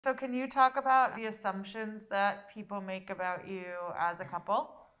So can you talk about the assumptions that people make about you as a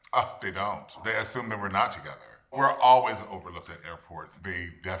couple? Oh, they don't. They assume that we're not together. We're always overlooked at airports. They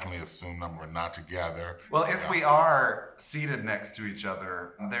definitely assume that we're not together. Well, if we are seated next to each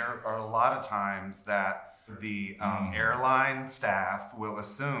other, there are a lot of times that the airline staff will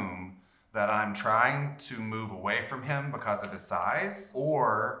assume that I'm trying to move away from him because of his size,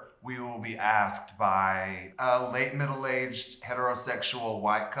 or we will be asked by a late middle-aged heterosexual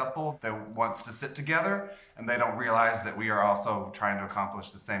white couple that wants to sit together, and they don't realize that we are also trying to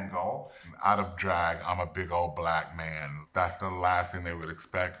accomplish the same goal. Out of drag, I'm a big old black man. That's the last thing they would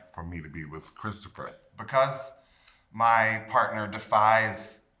expect for me to be with Christopher. Because my partner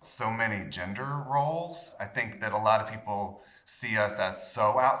defies so many gender roles, I think that a lot of people see us as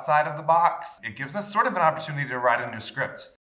so outside of the box. It gives us sort of an opportunity to write a new script.